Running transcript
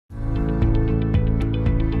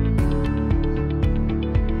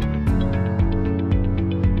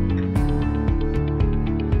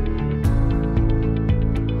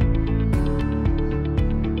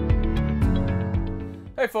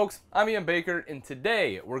folks, I'm Ian Baker, and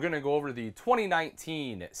today we're going to go over the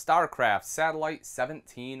 2019 Starcraft Satellite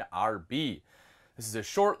 17RB. This is a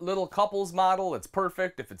short little couples model. It's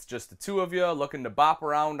perfect if it's just the two of you looking to bop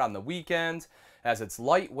around on the weekend, as it's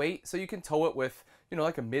lightweight, so you can tow it with,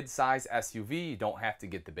 like a mid-size SUV. You don't have to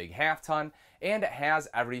get the big half-ton, and it has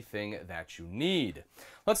everything that you need.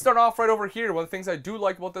 Let's start off right over here. One of the things I do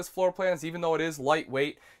like about this floor plan is, even though it is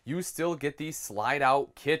lightweight, you still get the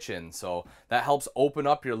slide-out kitchen, so that helps open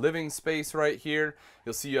up your living space right here.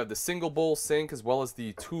 You'll see you have the single bowl sink as well as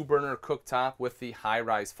the 2-burner cooktop with the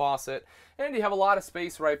high-rise faucet, and you have a lot of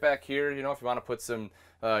space right back here. If you want to put some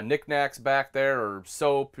knickknacks back there, or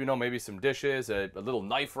soap, maybe some dishes, a little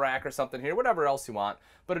knife rack or something here, whatever else you want.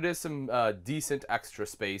 But it is some decent extra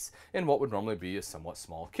space in what would normally be a somewhat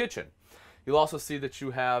small kitchen. You'll also see that you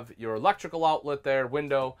have your electrical outlet there,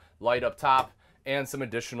 window, light up top, and some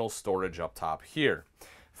additional storage up top here.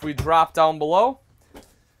 If we drop down below,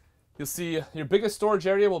 you'll see your biggest storage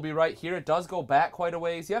area will be right here. It does go back quite a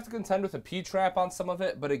ways. You have to contend with a P-trap on some of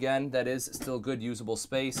it, but again, that is still good usable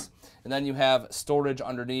space. And then you have storage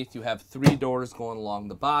underneath. You have 3 doors going along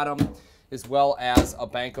the bottom, as well as a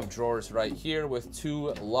bank of drawers right here with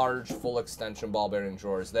 2 large full extension ball bearing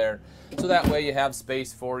drawers there. So that way you have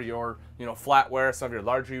space for your, flatware, some of your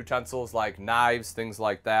larger utensils like knives, things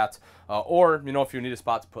like that. Or, if you need a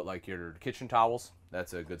spot to put like your kitchen towels,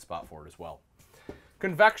 that's a good spot for it as well.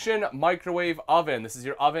 Convection microwave oven. This is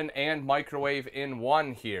your oven and microwave in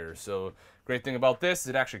one here. So great thing about this is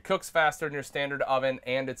it actually cooks faster than your standard oven,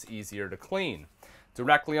 and it's easier to clean.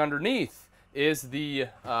 Directly underneath is the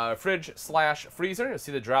fridge/freezer. You'll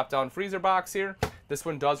see the drop-down freezer box here. This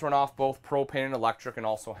one does run off both propane and electric, and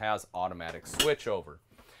also has automatic switchover.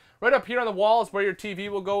 Right up here on the wall is where your TV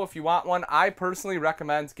will go if you want one. I personally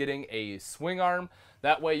recommend getting a swing arm.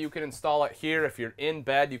 That way you can install it here. If you're in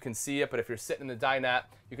bed, you can see it, but if you're sitting in the dinette,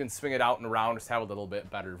 you can swing it out and around, just have a little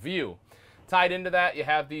bit better view. Tied into that, you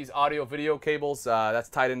have these audio-video cables. That's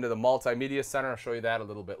tied into the multimedia center. I'll show you that a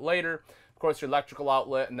little bit later. Of course, your electrical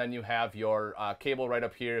outlet, and then you have your cable right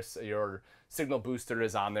up here. So your signal booster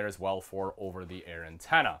is on there as well for over-the-air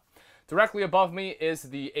antenna. Directly above me is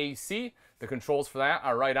the AC. The controls for that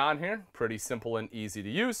are right on here. Pretty simple and easy to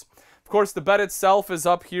use. Of course, the bed itself is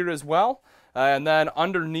up here as well. And then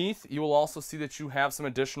underneath, you will also see that you have some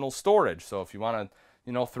additional storage. So if you want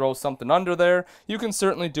to, throw something under there, you can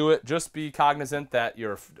certainly do it. Just be cognizant that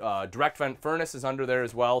your direct vent furnace is under there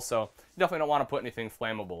as well. So you definitely don't want to put anything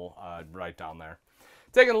flammable right down there.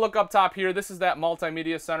 Taking a look up top here, this is that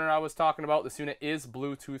multimedia center I was talking about. This unit is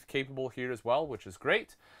Bluetooth capable here as well, which is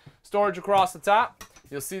great. Storage across the top.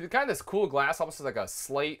 You'll see the kind of this cool glass, almost like a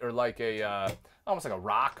slate or like a almost like a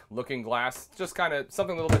rock looking glass. Just kind of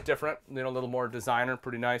something a little bit different, a little more designer,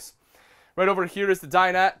 pretty nice. Right over here is the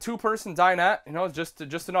dinette, 2-person dinette,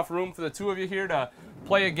 just enough room for the 2 of you here to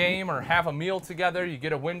play a game or have a meal together. You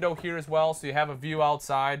get a window here as well, so you have a view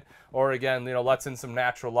outside, or again, lets in some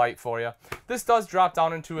natural light for you. This does drop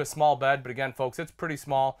down into a small bed, but again, folks, it's pretty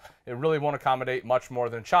small. It really won't accommodate much more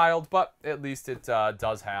than a child, but at least it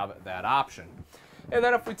does have that option. And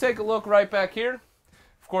then if we take a look right back here,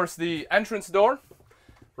 of course, the entrance door.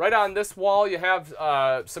 Right on this wall, you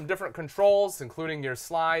have some different controls, including your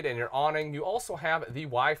slide and your awning. You also have the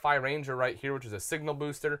Wi-Fi Ranger right here, which is a signal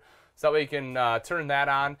booster. So that way you can turn that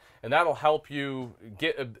on, and that'll help you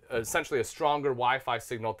get essentially a stronger Wi-Fi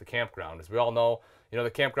signal at the campground. As we all know, the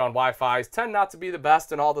campground Wi-Fi's tend not to be the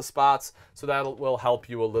best in all the spots, so that will help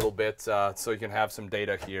you a little bit so you can have some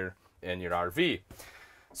data here in your RV.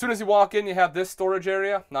 As soon as you walk in, you have this storage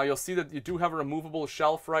area. Now you'll see that you do have a removable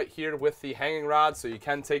shelf right here with the hanging rod, so you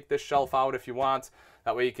can take this shelf out if you want.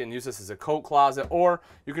 That way you can use this as a coat closet, or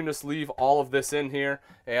you can just leave all of this in here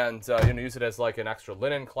and use it as like an extra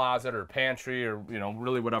linen closet or pantry, or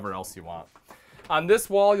really whatever else you want. On this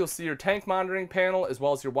wall, you'll see your tank monitoring panel, as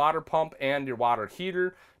well as your water pump and your water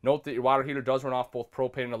heater. Note that your water heater does run off both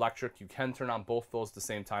propane and electric. You can turn on both those at the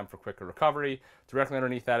same time for quicker recovery. Directly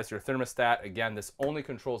underneath that is your thermostat. Again, this only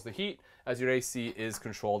controls the heat, as your AC is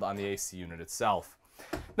controlled on the AC unit itself.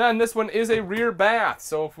 Then this one is a rear bath.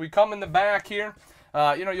 So if we come in the back here,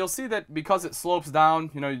 you'll see that because it slopes down,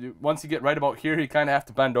 once you get right about here, you kind of have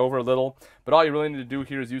to bend over a little. But all you really need to do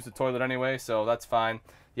here is use the toilet anyway, so that's fine.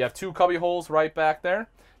 You have 2 cubby holes right back there.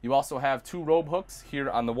 You also have 2 robe hooks here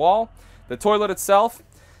on the wall. The toilet itself,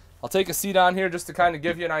 I'll take a seat on here just to kind of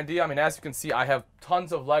give you an idea. I mean, as you can see, I have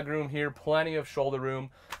tons of leg room here, plenty of shoulder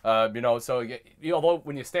room. So although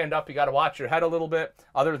when you stand up, you got to watch your head a little bit.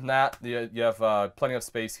 Other than that, you have plenty of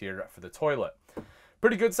space here for the toilet.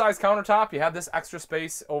 Pretty good sized countertop. You have this extra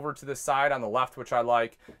space over to the side on the left, which I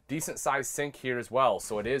like. Decent sized sink here as well,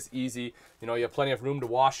 so it is easy. You know, you have plenty of room to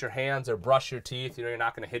wash your hands or brush your teeth. You know, you're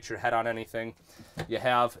not going to hit your head on anything. You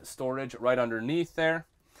have storage right underneath there.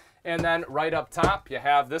 And then right up top, you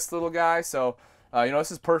have this little guy. So, you know, this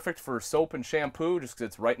is perfect for soap and shampoo just because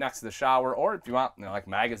it's right next to the shower. Or if you want, you know, like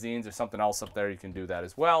magazines or something else up there, you can do that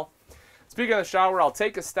as well. Speaking of the shower, I'll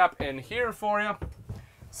take a step in here for you.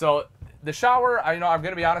 So the shower, I'm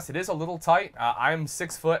going to be honest, it is a little tight. I'm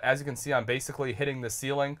 6 foot. As you can see, I'm basically hitting the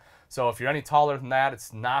ceiling. So if you're any taller than that,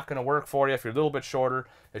 it's not going to work for you. If you're a little bit shorter,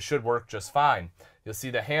 it should work just fine. You'll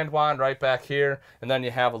see the hand wand right back here, and then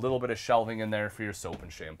you have a little bit of shelving in there for your soap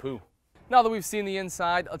and shampoo. Now that we've seen the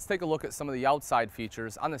inside, let's take a look at some of the outside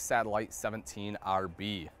features on the Satellite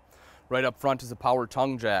 17RB. Right up front is a power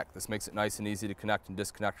tongue jack. This makes it nice and easy to connect and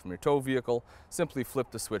disconnect from your tow vehicle. Simply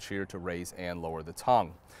flip the switch here to raise and lower the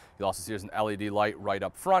tongue. You'll also see there's an LED light right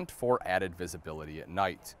up front for added visibility at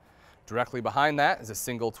night. Directly behind that is a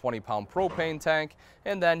single 20-pound propane tank,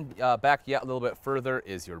 and then back yet a little bit further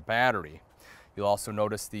is your battery. You'll also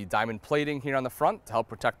notice the diamond plating here on the front to help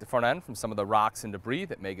protect the front end from some of the rocks and debris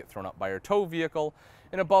that may get thrown up by your tow vehicle.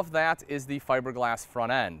 And above that is the fiberglass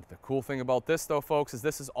front end. The cool thing about this though, folks, is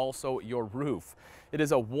this is also your roof. It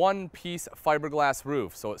is a one-piece fiberglass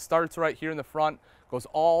roof. So it starts right here in the front, goes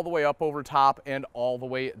all the way up over top and all the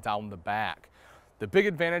way down the back. The big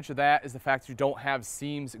advantage of that is the fact you don't have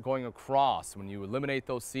seams going across. When you eliminate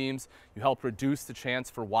those seams, you help reduce the chance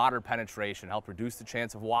for water penetration, help reduce the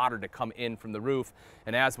chance of water to come in from the roof.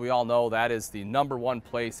 And as we all know, that is the #1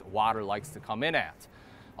 place water likes to come in at.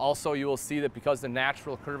 Also, you will see that because of the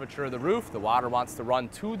natural curvature of the roof, the water wants to run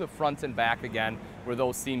to the front and back again where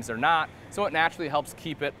those seams are not. So it naturally helps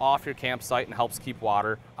keep it off your campsite and helps keep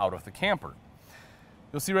water out of the camper.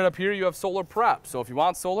 You'll see right up here you have solar prep. So if you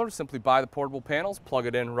want solar, simply buy the portable panels, plug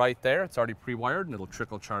it in right there. It's already pre-wired and it'll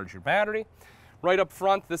trickle charge your battery. Right up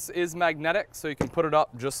front, this is magnetic, so you can put it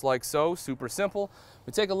up just like so, super simple.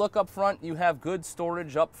 We take a look up front, you have good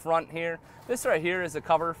storage up front here. This right here is a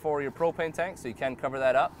cover for your propane tank, so you can cover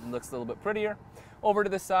that up. It looks a little bit prettier. Over to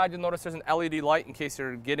this side, you'll notice there's an LED light in case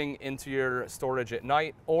you're getting into your storage at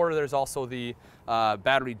night, or there's also the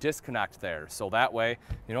battery disconnect there. So that way,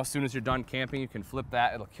 you know, as soon as you're done camping, you can flip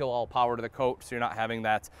that. It'll kill all power to the coat, so you're not having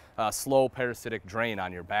that slow parasitic drain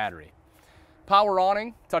on your battery. Power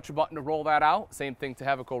awning, touch a button to roll that out. Same thing to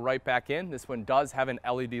have it go right back in. This one does have an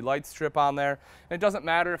LED light strip on there. And it doesn't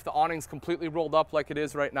matter if the awning's completely rolled up like it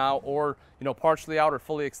is right now, or, you know, partially out or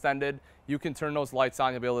fully extended. You can turn those lights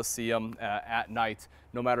on. You'll be able to see them at night,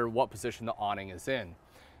 no matter what position the awning is in.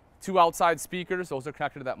 2 outside speakers. Those are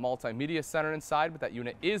connected to that multimedia center inside, but that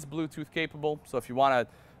unit is Bluetooth capable. So if you want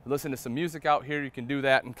to listen to some music out here, you can do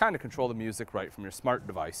that and kind of control the music right from your smart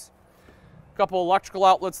device. Couple electrical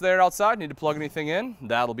outlets there outside. Need to plug anything in,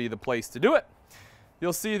 that'll be the place to do it.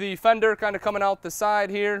 You'll see the fender kind of coming out the side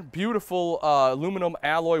here. Beautiful aluminum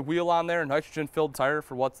alloy wheel on there, nitrogen filled tire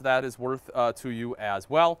for what that is worth to you as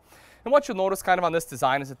well. And what you'll notice kind of on this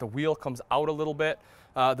design is that the wheel comes out a little bit.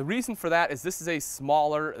 The reason for that is this is a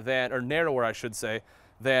smaller than, or narrower I should say,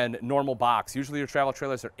 than normal box. Usually your travel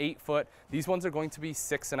trailers are 8 foot. These ones are going to be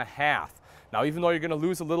 6.5. Now, even though you're going to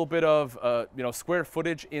lose a little bit of square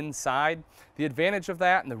footage inside, the advantage of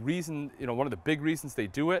that, and the reason, one of the big reasons they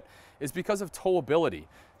do it, is because of towability.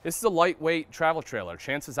 This is a lightweight travel trailer.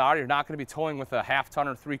 Chances are you're not going to be towing with a 1/2 ton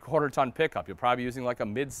or 3/4 ton pickup. You'll probably be using like a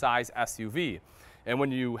mid-size SUV. And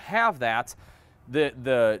when you have that,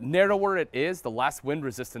 the narrower it is, the less wind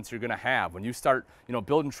resistance you're going to have. When you start,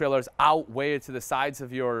 building trailers out way to the sides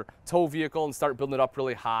of your tow vehicle and start building it up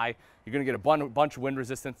really high, you're going to get a bunch of wind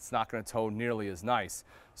resistance. It's not going to tow nearly as nice.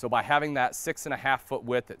 So by having that 6.5 foot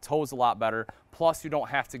width, it tows a lot better. Plus, you don't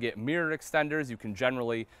have to get mirror extenders. You can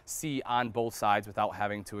generally see on both sides without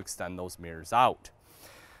having to extend those mirrors out.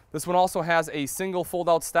 This one also has a single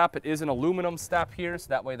fold-out step. It is an aluminum step here, so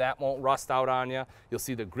that way that won't rust out on you. You'll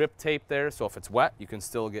see the grip tape there, so if it's wet, you can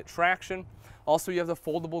still get traction. Also, you have the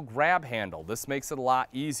foldable grab handle. This makes it a lot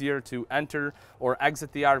easier to enter or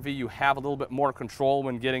exit the RV. You have a little bit more control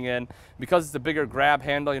when getting in. Because it's a bigger grab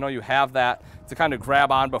handle, you have that to kind of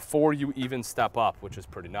grab on before you even step up, which is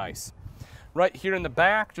pretty nice. Right here in the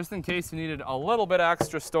back, just in case you needed a little bit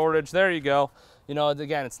extra storage, there you go.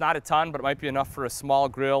 Again, it's not a ton, but it might be enough for a small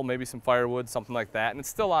grill, maybe some firewood, something like that. And it's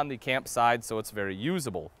still on the camp side, so it's very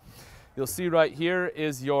usable. You'll see right here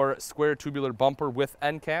is your square tubular bumper with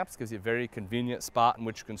end caps. Gives you a very convenient spot in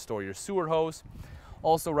which you can store your sewer hose.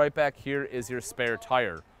 Also right back here is your spare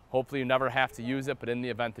tire. Hopefully you never have to use it, but in the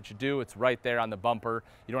event that you do, it's right there on the bumper.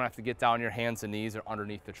 You don't have to get down on your hands and knees or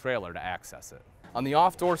underneath the trailer to access it. On the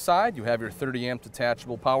off-door side, you have your 30 amp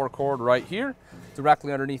detachable power cord right here.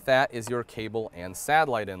 Directly underneath that is your cable and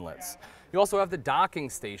satellite inlets. You also have the docking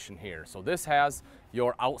station here. So this has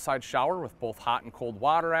your outside shower with both hot and cold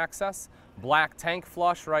water access, black tank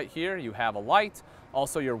flush right here. You have a light,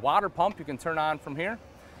 also your water pump you can turn on from here.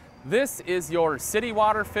 This is your city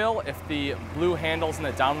water fill. If the blue handle's in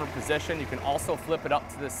the downward position, you can also flip it up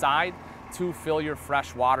to the side to fill your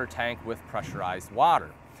fresh water tank with pressurized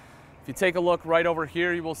water. If you take a look right over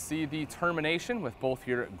here, you will see the termination with both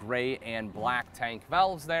your gray and black tank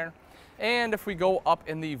valves there. And if we go up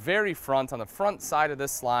in the very front, on the front side of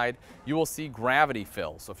this slide, you will see gravity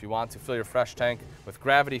fill. So if you want to fill your fresh tank with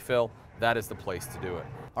gravity fill, that is the place to do it.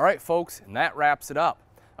 All right, folks, and that wraps it up.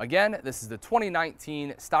 Again, this is the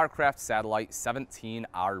 2019 Starcraft Satellite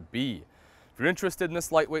 17RB. If you're interested in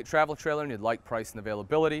this lightweight travel trailer and you'd like price and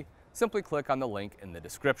availability, simply click on the link in the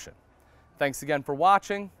description. Thanks again for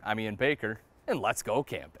watching. I'm Ian Baker, and let's go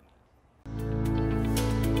camping.